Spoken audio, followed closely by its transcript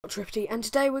Thrifty, and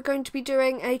today we're going to be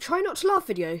doing a try not to laugh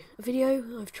video. A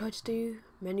video I've tried to do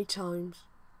many times.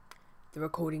 The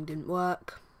recording didn't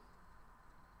work.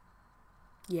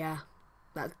 Yeah,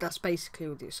 that's basically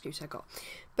all the excuse I got.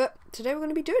 But today we're going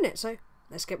to be doing it, so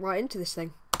let's get right into this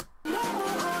thing.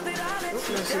 Nice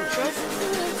intro.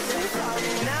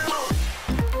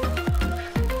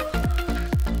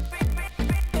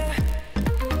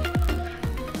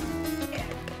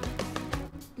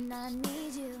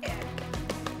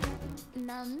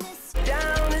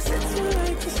 Down, is it too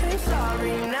late to say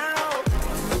sorry now?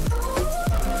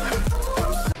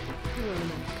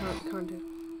 Can't do.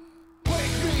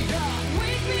 Wake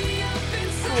me up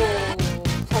inside.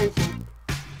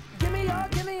 Give me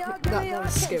your That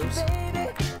was skills. baby.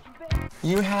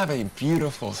 You have a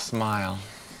beautiful smile.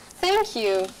 Thank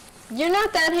you. You're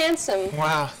not that handsome.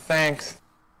 Wow, thanks.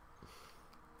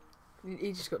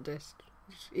 He just got dissed.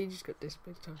 He just got dissed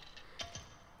big time.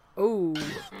 Oh.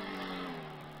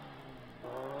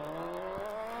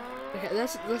 Okay,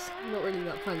 that's not really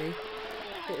that funny.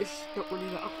 It's not really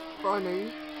that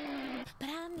funny. But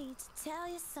I need to tell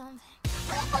you something.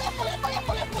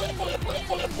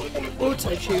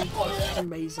 Auto-tune is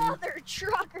amazing. Mother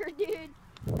trucker, dude.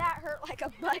 That hurt like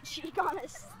a butt cheek on a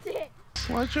stick.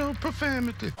 Watch your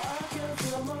profanity.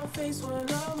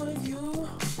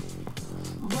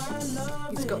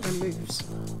 He's got them moves.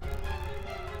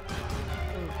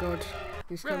 Oh god,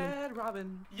 he's coming. Red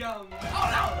Robin, young.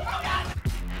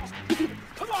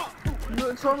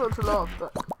 No, try not to laugh,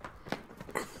 but...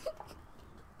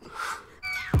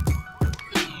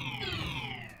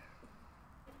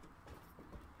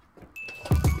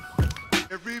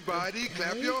 Everybody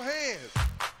clap your hands.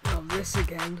 Oh, this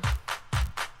again.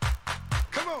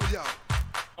 Come on, y'all.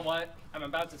 What? I'm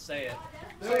about to say it.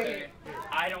 Okay.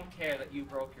 I don't care that you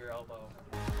broke your elbow.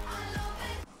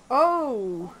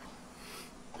 Oh!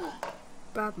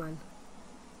 Bad man.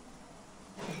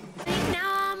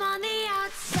 Now I'm on the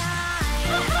outside.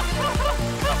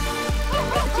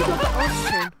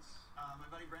 Austin. My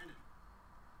buddy Brandon.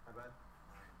 Hi, bud.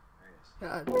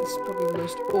 There he is. This is probably the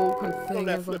most awkward thing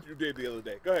that ever. flip you did the other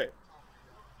day. Go ahead.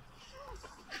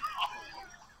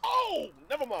 Oh,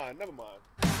 never mind.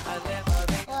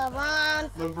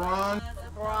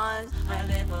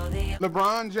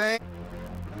 LeBron James.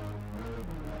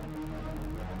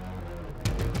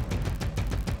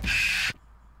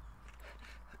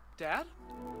 Dad?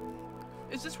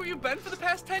 Is this where you've been for the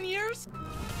past 10 years?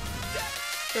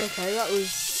 Okay, that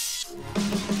was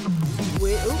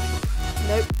weird. Oh,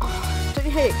 nope. Oh, don't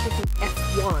you hate it clicking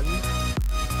F1?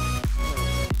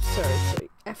 No, sorry.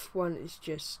 F1 is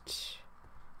just...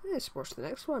 Let's watch the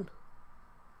next one.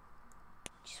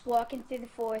 Just walking through the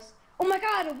forest. Oh my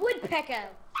god, a woodpecker!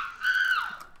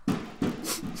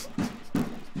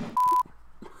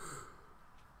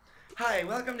 Hi,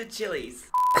 welcome to Chili's.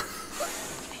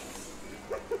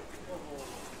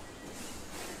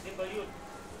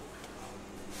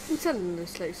 I'm telling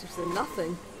this place is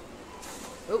nothing.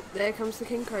 Oh, there comes the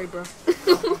King Cobra.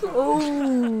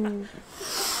 Oh!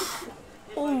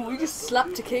 Oh, we just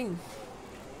slapped a king.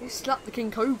 We slapped the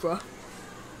King Cobra.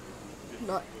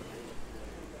 Like,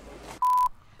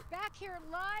 Back here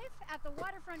live at the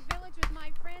Waterfront Village with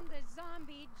my friend the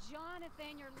zombie,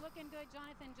 Jonathan. You're looking good.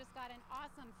 Jonathan just got an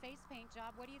awesome face paint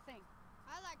job. What do you think?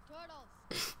 I like turtles.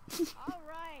 All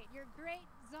right, you're great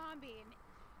zombie. And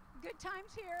good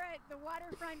times here at the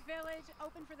Waterfront Village.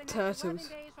 Open for the next 11 Turtles.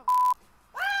 days.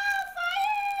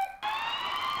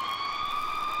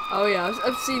 oh yeah,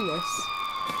 I've seen this.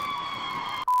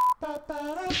 Oh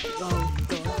god.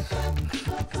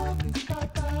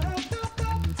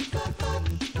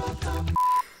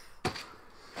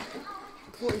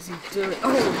 What is he doing?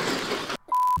 Oh!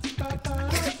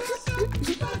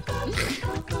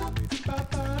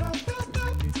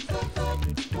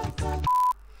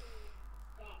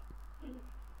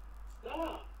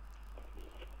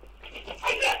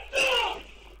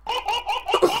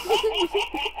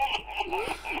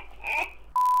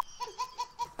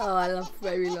 Oh, I love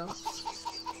baby laughs.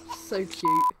 So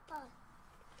cute.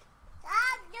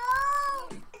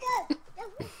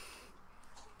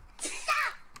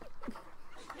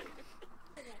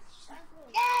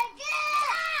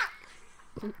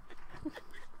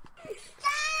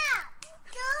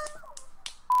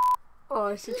 Oh,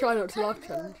 it's a try not to laugh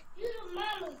challenge.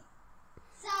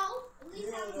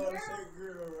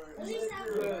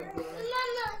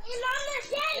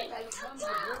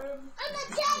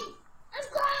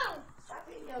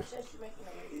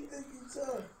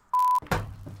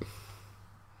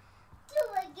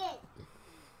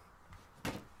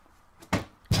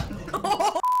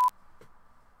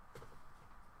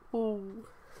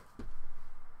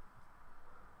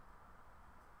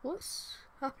 What's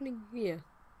happening here?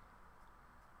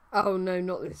 Oh no,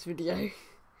 not this video.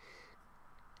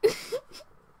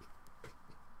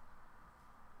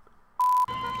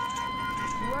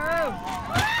 Whoa!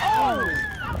 Oh!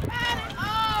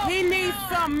 He needs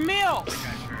some milk!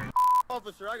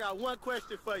 Officer, I got one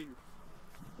question for you.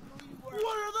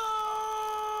 What are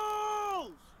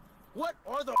those? What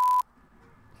are the...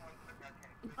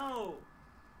 Oh,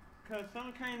 cause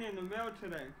some came in the mail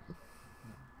today.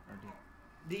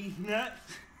 These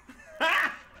nuts.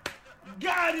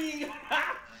 Got him!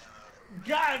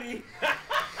 Got him!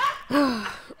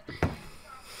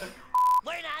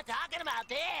 We're not talking about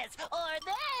this or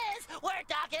this. We're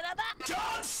talking about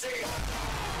John Cena.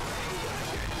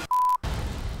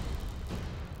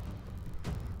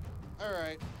 All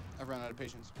right, I've run out of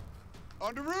patience.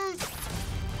 On to Ruse!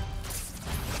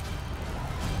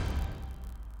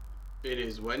 It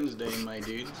is Wednesday, my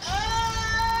dudes.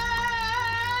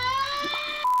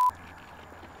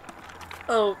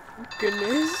 Oh,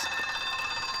 goodness.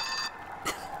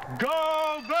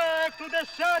 Go back to the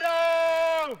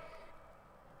shadow!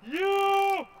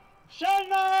 You shall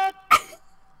not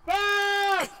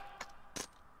pass!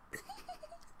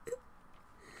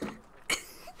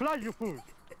 Fly, you fool!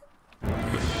 I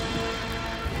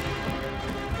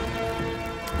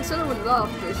said I would laugh,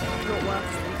 but it's not worth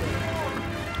it.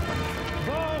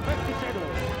 Go back to shadow!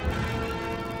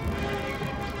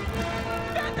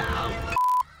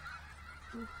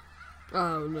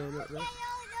 Oh no, not this.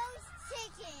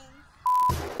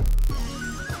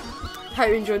 Hope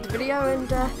you enjoyed the video, and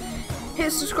hit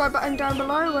the subscribe button down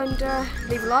below, and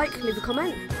leave a like, leave a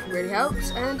comment, it really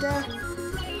helps, and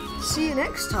see you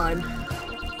next time.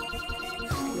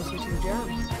 Listen to the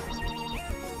jams.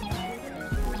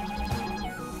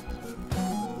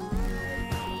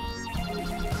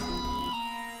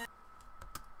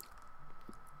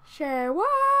 Share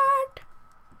what?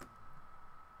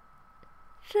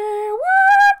 Share what?